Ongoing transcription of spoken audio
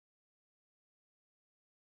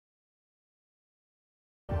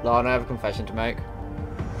Lana, I have a confession to make.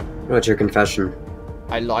 What's your confession?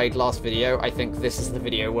 I lied last video. I think this is the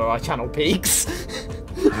video where our channel peaks.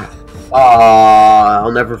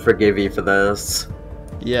 I'll never forgive you for this.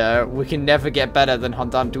 Yeah, we can never get better than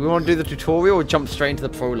Hunt Down. Do we want to do the tutorial or jump straight into the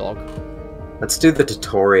prologue? Let's do the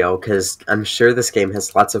tutorial, because I'm sure this game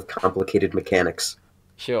has lots of complicated mechanics.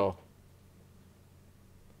 Sure.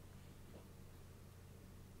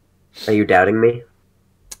 Are you doubting me?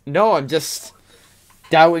 No, I'm just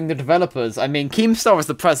doubting the developers. I mean, Keemstar is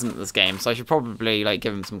the president of this game, so I should probably like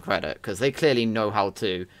give him some credit, because they clearly know how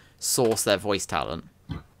to source their voice talent.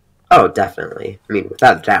 Oh, definitely. I mean,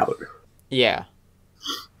 without doubt. Yeah.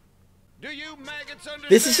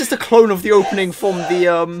 This is just a clone of the opening from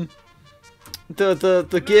the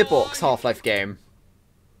Gearbox Half-Life game.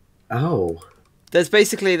 Oh. There's a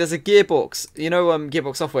Gearbox, you know,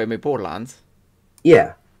 Gearbox Software made Borderlands?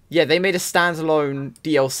 Yeah. Yeah, they made a standalone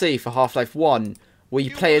DLC for Half-Life 1 where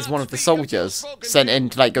you play as one of the soldiers sent in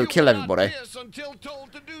to, like, go kill everybody.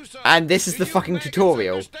 And this is the fucking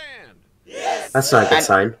tutorial. That's not a good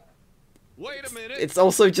sign. It's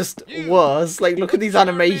also just worse. Like, look at these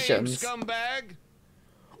animations.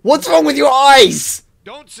 What's wrong with your eyes?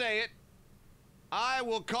 Don't say it. I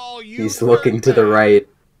will call you. He's looking to the right.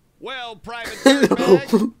 Well, Private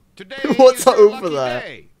Dirtbag, today What's is your over lucky there?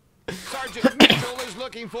 day. Sergeant Mitchell is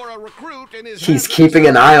looking for a recruit in his He's keeping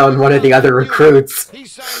an eye on one of the other recruits. He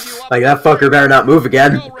signed you up Like, that fucker better not move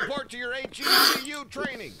again. Will report to your HECU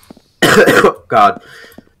training. God.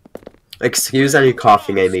 Excuse any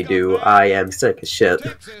coughing I may do. I am sick as shit.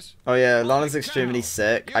 Oh yeah, Lana's extremely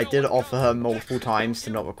sick. I did offer her multiple times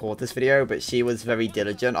to not record this video, but she was very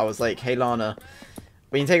diligent. I was like, hey Lana,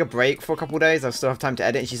 when you take a break for a couple days, I'll still have time to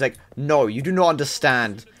edit. And she's like, no, you do not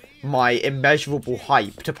understand my immeasurable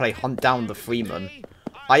hype to play Hunt Down the Freeman.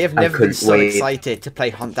 I have never been so excited to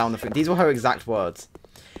play Hunt Down the Freeman. These were her exact words.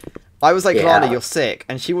 I was like, Yeah. Lana, you're sick.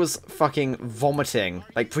 And she was fucking vomiting,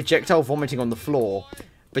 like projectile vomiting on the floor.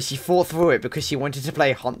 But she fought through it because she wanted to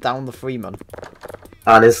play Hunt Down the Freeman.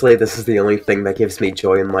 Honestly, this is the only thing that gives me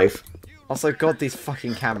joy in life. Also, God, these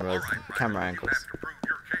fucking camera angles.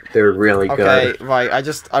 They're really good. Okay, right,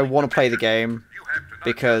 I want to play the game.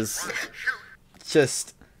 Because,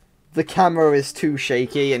 just, the camera is too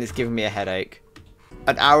shaky and it's giving me a headache.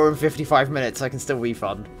 An hour and 55 minutes, I can still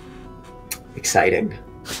refund. Exciting.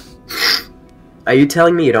 Are you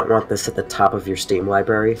telling me you don't want this at the top of your Steam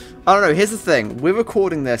library? I don't know, here's the thing. We're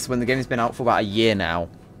recording this when the game's been out for about a year now.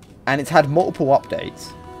 And it's had multiple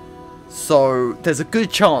updates. So, there's a good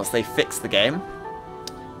chance they fixed the game.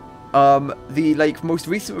 The, like, most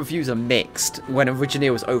recent reviews are mixed, when originally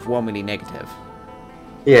it was overwhelmingly negative.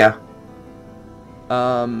 Yeah.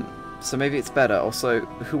 So maybe it's better. Also,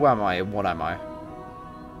 who am I and what am I?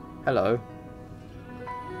 Hello.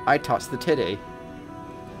 I touched the titty.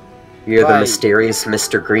 You're the Right. mysterious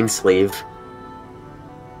Mr. Greensleeve.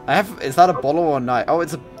 Is that a bottle or not? Oh,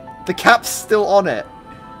 the cap's still on it.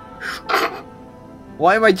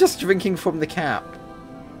 Why am I just drinking from the cap?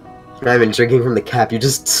 You're not even drinking from the cap, you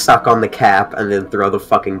just suck on the cap and then throw the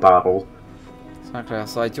fucking bottle. Exactly,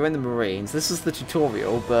 so I joined the Marines. This is the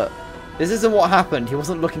tutorial, but this isn't what happened. He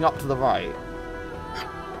wasn't looking up to the right.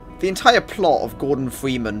 The entire plot of Gordon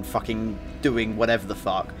Freeman fucking doing whatever the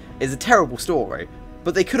fuck is a terrible story.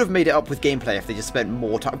 But they could have made it up with gameplay if they just spent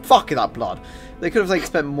more time. Fuck that blood. They could have like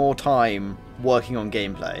spent more time working on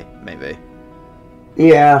gameplay, maybe.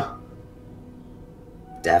 Yeah.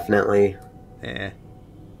 Definitely. Yeah.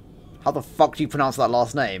 How the fuck do you pronounce that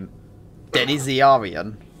last name?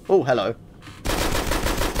 Deniziarian. Oh, hello.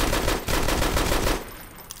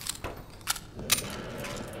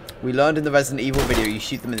 We learned in the Resident Evil video you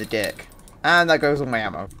shoot them in the dick. And that goes on my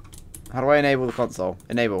ammo. How do I enable the console?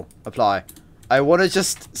 Enable. Apply. I want to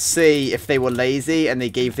just see if they were lazy and they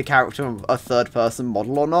gave the character a third-person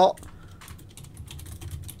model or not.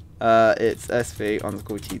 It's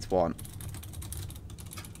SV_cheats1.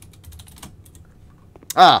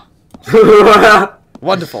 Ah!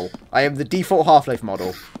 Wonderful. I am the default Half-Life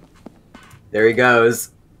model. There he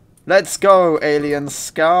goes. Let's go, alien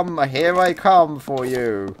scum. Here I come for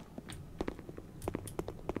you.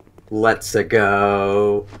 Let's-a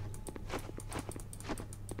go.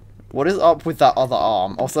 What is up with that other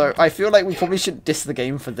arm? Also, I feel like we probably shouldn't diss the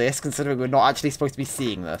game for this, considering we're not actually supposed to be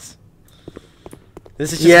seeing this.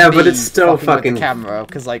 This is just Yeah, me but it's still fucking with the camera,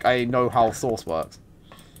 because like I know how Source works.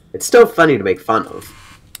 It's still funny to make fun of.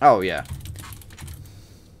 Oh yeah.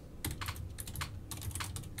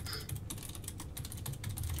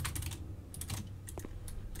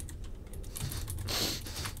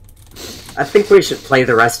 I think we should play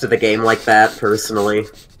the rest of the game like that, personally.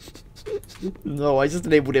 No, I just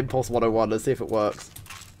enabled Impulse 101. Let's see if it works.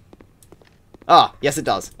 Ah, yes it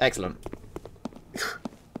does. Excellent.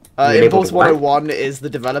 Being able Impulse to what? 101 is the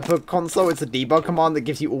developer console. It's a debug command that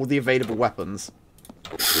gives you all the available weapons.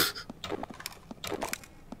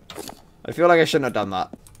 I feel like I shouldn't have done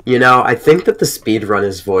that. You know, I think that the speed run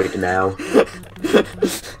is void now.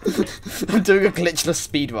 I'm doing a glitchless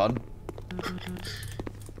speedrun.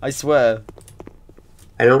 I swear.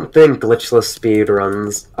 I don't think glitchless speed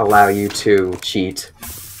runs allow you to cheat.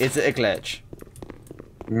 Is it a glitch?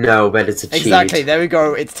 No, but it's a cheat. Exactly, there we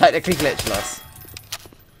go. It's technically glitchless.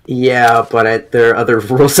 Yeah, but there are other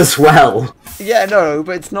rules as well. Yeah, no,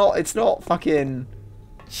 but it's not fucking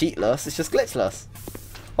cheatless, it's just glitchless.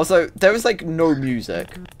 Also, there is like no music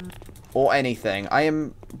or anything. I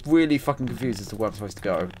am really fucking confused as to where I'm supposed to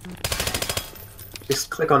go. Just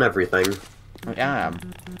click on everything. I am.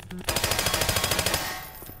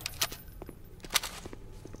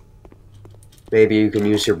 Maybe you can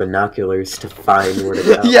use your binoculars to find where to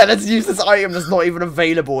go. Yeah, let's use this item that's not even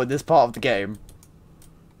available in this part of the game.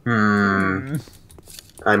 I'm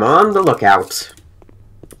on the lookout.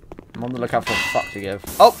 I'm on the lookout for fuck to give.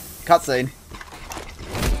 Oh, cutscene.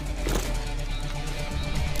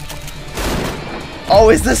 Oh,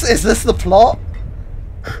 is this the plot?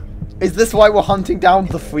 Is this why we're hunting down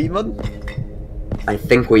the Freeman? I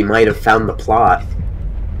think we might have found the plot.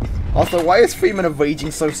 Also, why is Freeman a raging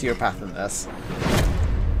sociopath in this?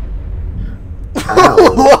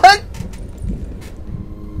 Ow. What?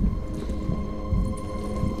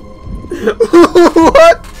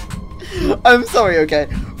 What? I'm sorry, okay.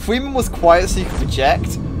 Freeman was quiet so he could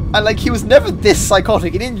project, and like he was never this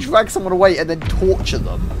psychotic. He didn't drag someone away and then torture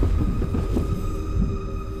them.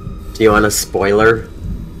 Do you want a spoiler?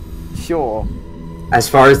 Sure. As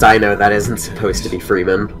far as I know, that isn't supposed to be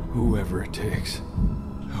Freeman. Whoever it takes.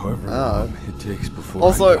 However Oh. long it takes before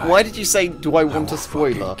Also, I die, why did you say, do I want a will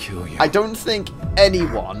spoiler? fucking kill you. I don't think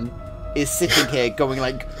anyone is sitting here going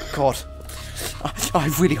like, God, I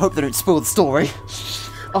really hope they don't spoil the story.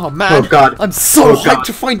 Oh man, Oh, God. I'm so Oh, hyped God.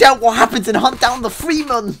 to find out what happens and hunt down the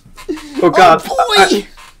Freeman. Oh god. Oh boy!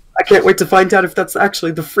 I can't wait to find out if that's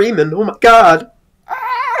actually the Freeman. Oh my god.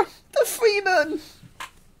 Ah, the Freeman!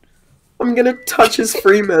 I'm gonna touch his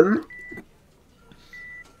Freeman.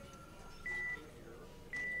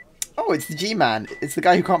 Oh, it's the G-Man. It's the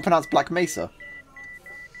guy who can't pronounce Black Mesa.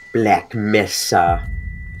 Black Mesa.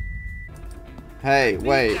 Hey,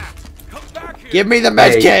 wait. Give me the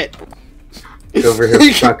medkit! Get over here,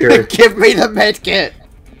 fucker. Give me the medkit!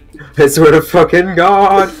 I swear to fucking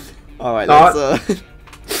god. Alright, Not-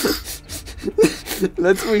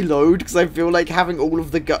 let's reload, because I feel like having all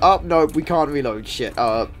of the oh, no, we can't reload. Shit.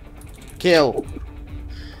 Kill.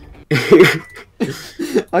 I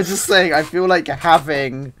was just saying, I feel like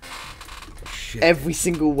having every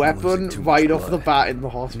single weapon right off the bat in the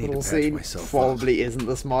hospital scene probably isn't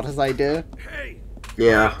the smartest idea. Hey,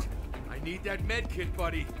 Yeah. I need that med kit,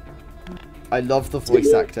 buddy. I love the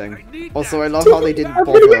voice acting. Also, I love how they didn't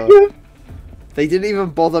bother. They didn't even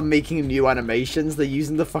bother making new animations. They're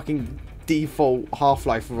using the fucking default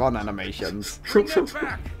Half-Life run animations. Bring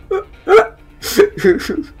that back.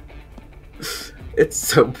 It's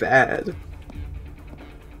so bad.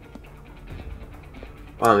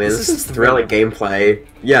 Oh man, this is thrilling gameplay.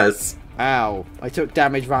 Yes. Ow. I took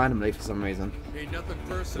damage randomly for some reason. Ain't nothing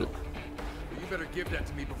personal. But you better give that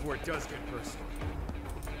to me before it does get personal.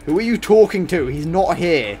 Who are you talking to? He's not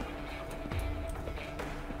here.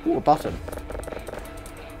 Ooh, a button.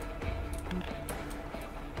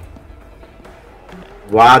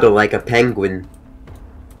 Waddle like a penguin.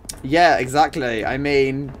 Yeah, exactly. I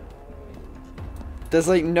mean, there's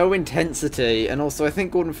like no intensity, and also I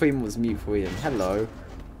think Gordon Freeman was mute for Ian. Hello.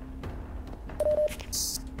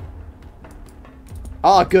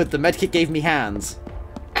 Ah, good. The medkit gave me hands.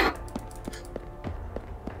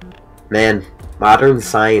 Man, modern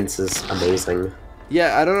science is amazing.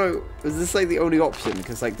 Yeah, I don't know. Is this like the only option?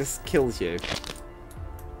 Because like this kills you.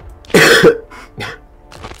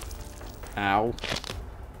 Ow.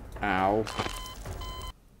 Ow.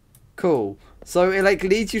 Cool. So it like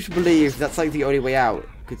leads you to believe that's like the only way out.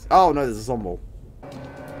 'Cause- oh no, there's a zombie.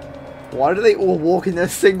 Why do they all walk in a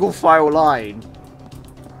single file line?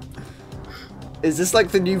 Is this like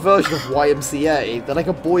the new version of YMCA? They're like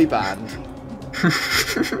a boy band.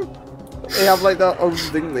 They have like their own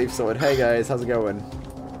thing they've sorted. Hey guys, how's it going?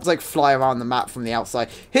 It's like fly around the map from the outside.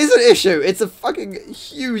 Here's an issue. It's a fucking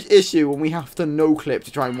huge issue when we have to no-clip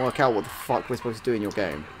to try and work out what the fuck we're supposed to do in your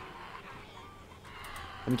game.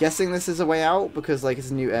 I'm guessing this is a way out because like it's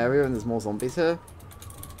a new area and there's more zombies here.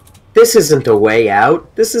 This isn't a way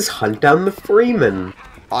out. This is hunt down the Freeman.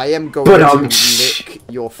 I am going But, to lick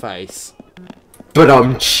your face. But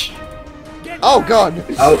Oh god!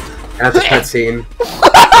 Oh, That's a cutscene.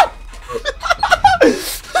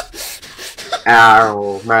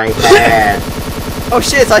 Ow, my head. Oh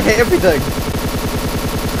shit, I hate everything!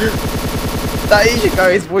 That Asian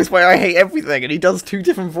guy is voiced by I hate everything, and he does 2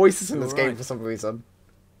 different voices in this game for some reason.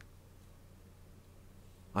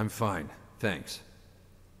 I'm fine, thanks.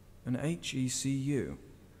 An HECU?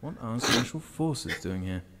 What are Special Forces doing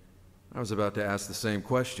here? I was about to ask the same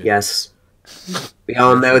question. Yes. We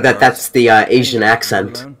all know that that's the Asian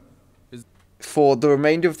accent. For the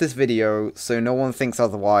remainder of this video, so no one thinks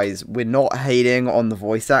otherwise, we're not hating on the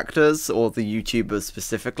voice actors or the YouTubers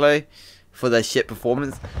specifically for their shit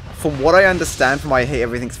performance. From what I understand from I Hate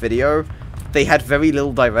Everything's video, they had very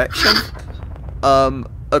little direction.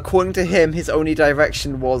 According to him, his only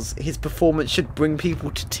direction was his performance should bring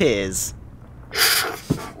people to tears.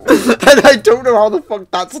 And I don't know how the fuck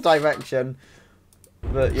that's a direction.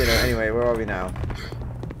 But, you know, anyway, where are we now?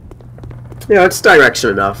 Yeah, it's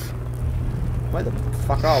direction enough. Where the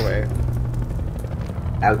fuck are we?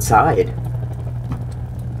 Outside.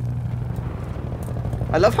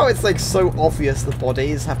 I love how it's like so obvious the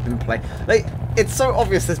bodies have been played. Like, it's so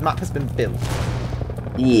obvious this map has been built.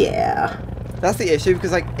 Yeah. That's the issue,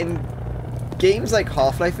 because like in games like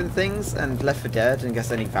Half-Life and things, and Left 4 Dead, and I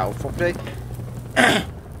guess any Valve property,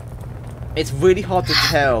 it's really hard to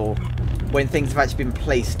tell when things have actually been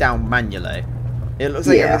placed down manually. It looks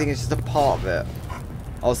like everything is just a part of it.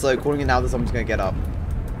 Also, calling it now that someone's going to get up.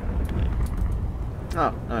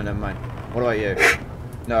 Oh, no, never mind. What about you?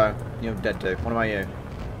 No, you're dead too. What about you?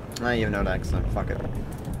 No, you have no legs, so fuck it.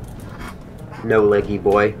 No leggy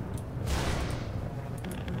boy.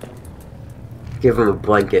 Give him a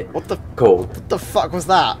blanket. What the? Cold. What the fuck was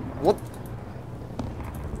that? What?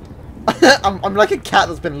 I'm like a cat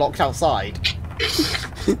that's been locked outside.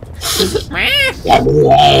 Let me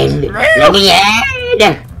in! Let me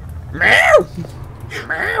in!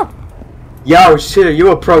 Yo, shit, are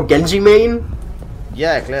you a pro Genji main?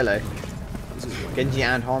 Yeah, clearly. Genji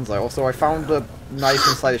and Hanzo. Also, I found a knife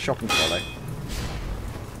inside a shopping trolley.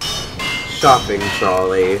 Shopping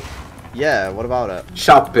trolley. Yeah, what about it?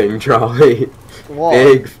 Shopping trolley. What?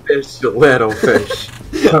 Big fish, little fish.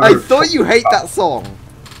 I thought you hate that song.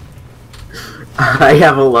 I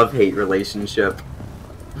have a love-hate relationship.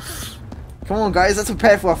 Come on, guys, let's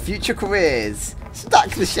prepare for our future careers. Stack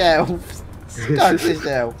the shelves. Stack the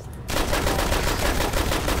shelves.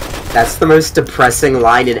 That's the most depressing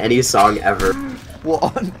line in any song ever.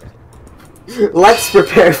 What? Let's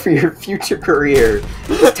prepare for your future career.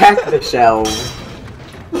 Stack the shelves.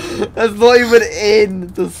 That's not even in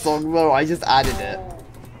the song, though. I just added it.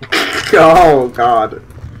 Oh, God.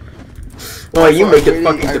 Well, you make it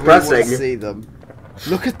fucking I depressing. Really want to see them.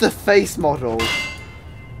 Look at the face model.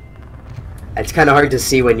 It's kind of hard to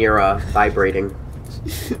see when you're vibrating.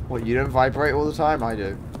 What, you don't vibrate all the time? I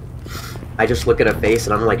do. I just look at a face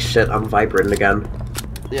and I'm like, shit, I'm vibrating again.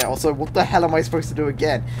 Yeah, also, what the hell am I supposed to do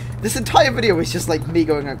again? This entire video is just like me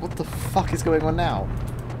going like, what the fuck is going on now?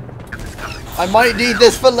 I might need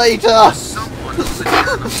this for later!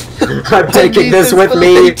 I'm taking this with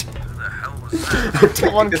me! I'm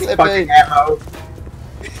Come on, taking this clip fucking in. ammo!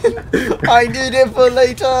 I need it for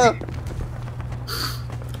later!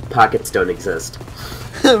 Pockets don't exist.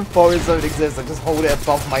 Pockets don't exist, I just hold it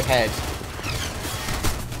above my head.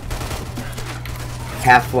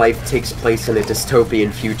 Half-Life takes place in a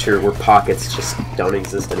dystopian future where pockets just don't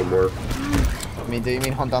exist anymore. I mean, do you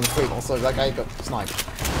mean hunt down the fruit? Also, that guy got sniped.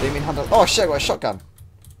 Do you mean hunt down... Oh shit, I got a shotgun.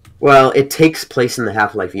 Well, it takes place in the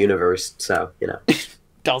Half-Life universe, so, you know.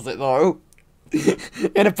 Does it though?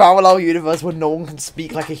 In a parallel universe where no one can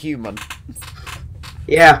speak like a human.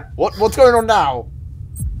 Yeah. What's going on now?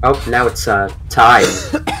 Oh, now it's, time.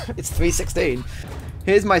 It's 3:16.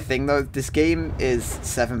 Here's my thing though, this game is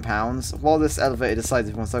 £7. While this elevator decides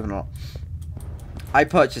if it wants to open or not. I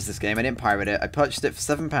purchased this game, I didn't pirate it. I purchased it for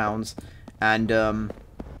 £7, and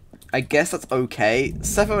I guess that's okay.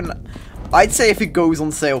 I'd say if it goes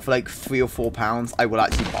on sale for like £3 or £4, I will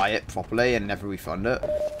actually buy it properly and never refund it.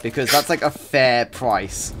 Because that's like a fair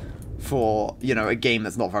price for, you know, a game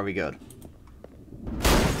that's not very good.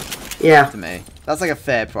 Yeah. To me. That's like a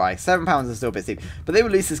fair price. £7 is still a bit steep. But they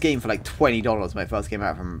released this game for like $20 when it first came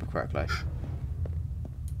out, if I remember correctly.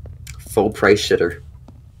 Full price shitter.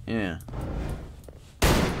 Yeah.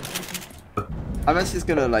 I'm actually just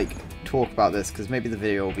gonna like talk about this because maybe the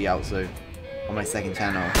video will be out soon on my second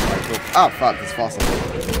channel. Oh fuck, this fossil.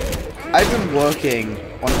 I've been working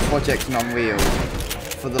on a project in Unreal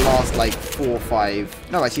for the last like 4 or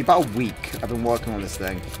 5, no actually about a week I've been working on this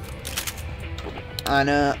thing. And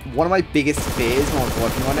one of my biggest fears when I was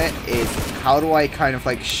working on it is how do I kind of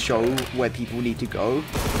like show where people need to go.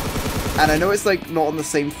 And I know it's like not on the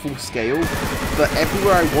same full scale, but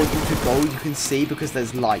everywhere I want you to go, you can see because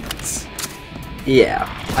there's lights. Yeah.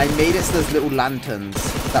 I made it so there's little lanterns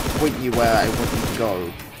that point you where I want you to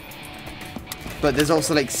go. But there's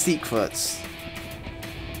also like secrets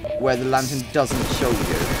where the lantern doesn't show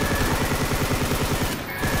you.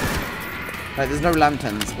 Like there's no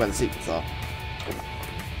lanterns where the secrets are.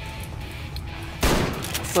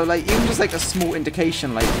 So like even just like a small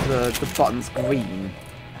indication like the button's green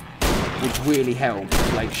would really help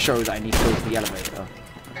like show that I need to go to the elevator.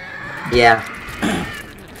 Yeah.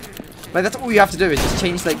 Like that's all you have to do is just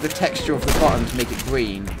change like the texture of the button to make it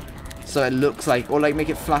green. So it looks like, or like make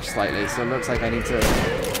it flash slightly so it looks like I need to,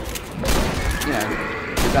 you know,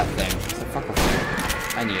 do that thing. So fuck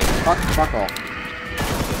off. I knew it. Fuck off.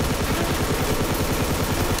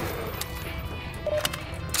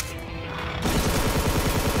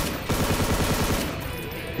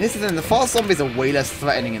 Here's the thing, the fast zombies are way less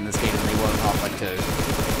threatening in this game than they were in Half-Life 2.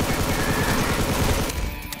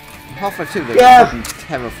 In Half-Life 2, they're fucking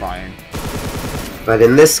terrifying. But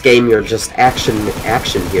in this game, you're just action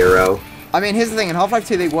hero. I mean, here's the thing, in Half-Life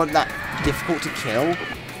 2, they weren't that difficult to kill,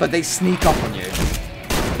 but they sneak up on you.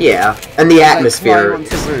 Yeah, and the atmosphere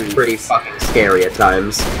like, is pretty fucking scary at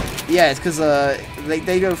times. Yeah, it's because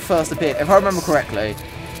they go first appear. If I remember correctly,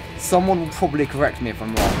 someone will probably correct me if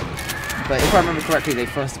I'm wrong. But if I remember correctly, they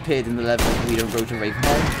first appeared in the level We Don't Go to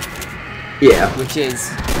Ravenholm. Yeah. Which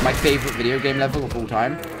is my favourite video game level of all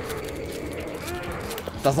time.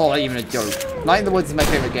 That's not even a joke. Night in the Woods is my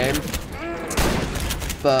favourite game.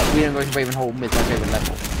 But We Don't Go to Ravenholm is my favourite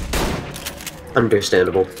level.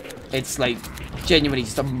 Understandable. It's like, genuinely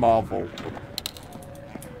just a marvel.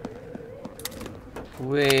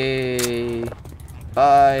 Whee.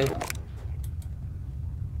 Bye.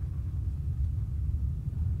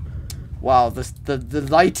 Wow, the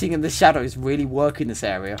lighting and the shadows really work in this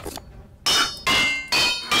area.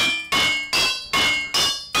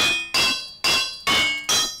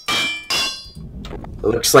 It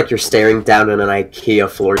looks like you're staring down at an IKEA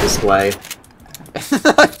floor display.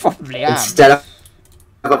 I probably am. Instead of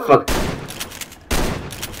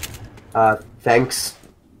a thanks,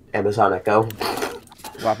 Amazon Echo.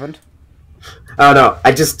 What happened? Oh no,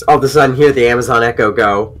 I just all of a sudden hear the Amazon Echo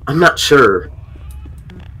go. I'm not sure.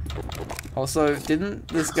 Also, didn't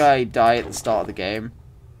this guy die at the start of the game?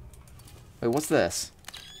 Wait, what's this?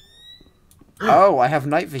 Oh, I have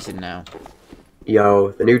night vision now.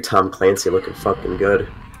 Yo, the new Tom Clancy looking fucking good.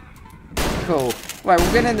 Cool. Right,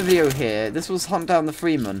 we're going to end the video here. This was Hunt Down the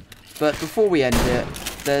Freeman. But before we end it,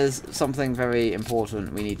 there's something very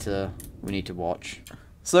important we need to watch.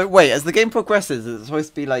 So wait, as the game progresses, it's supposed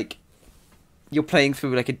to be like you're playing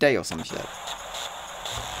through like a day or some shit.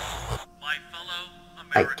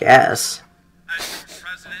 I guess. As the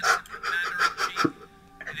President and Commander-in-Chief,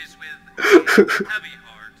 it is with a heavy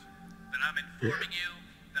heart that I'm informing you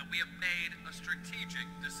that we have made a strategic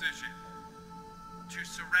decision to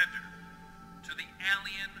surrender to the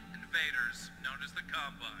alien invaders known as the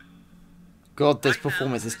Combine. God, this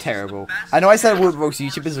performance is terrible. I know I said I would roast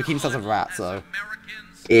YouTubers, but Keem sounds like a rat, so.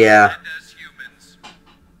 Yeah. As humans,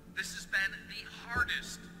 this has been the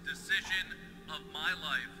hardest decision of my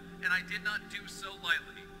life, and I did not do so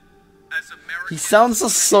lightly. As Americans, He sounds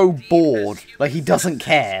just so bored, like he doesn't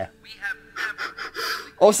care. we have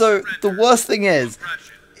never Also, the worst thing is,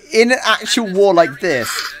 in an actual war like this,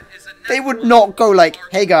 they would not go like,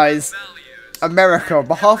 hey guys, America, on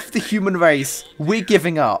behalf of the human race, we're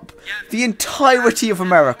giving up. The entirety of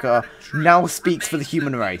America now speaks for the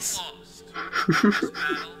human race.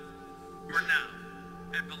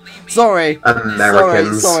 Sorry.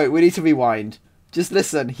 Americans. Sorry, we need to rewind. Just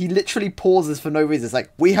listen, he literally pauses for no reason. It's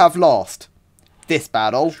like, we have lost this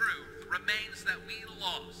battle. truth remains that we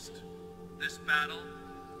lost this battle.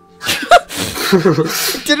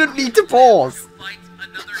 Didn't need to pause. Fight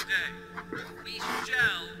another day. We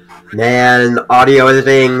shall Man, audio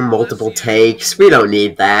editing, multiple takes. We don't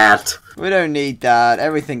need that. We don't need that.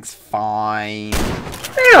 Everything's fine.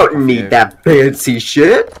 We don't need that fancy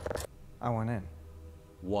shit. I want in.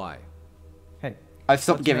 Why? Hey, I've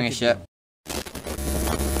stopped giving a shit.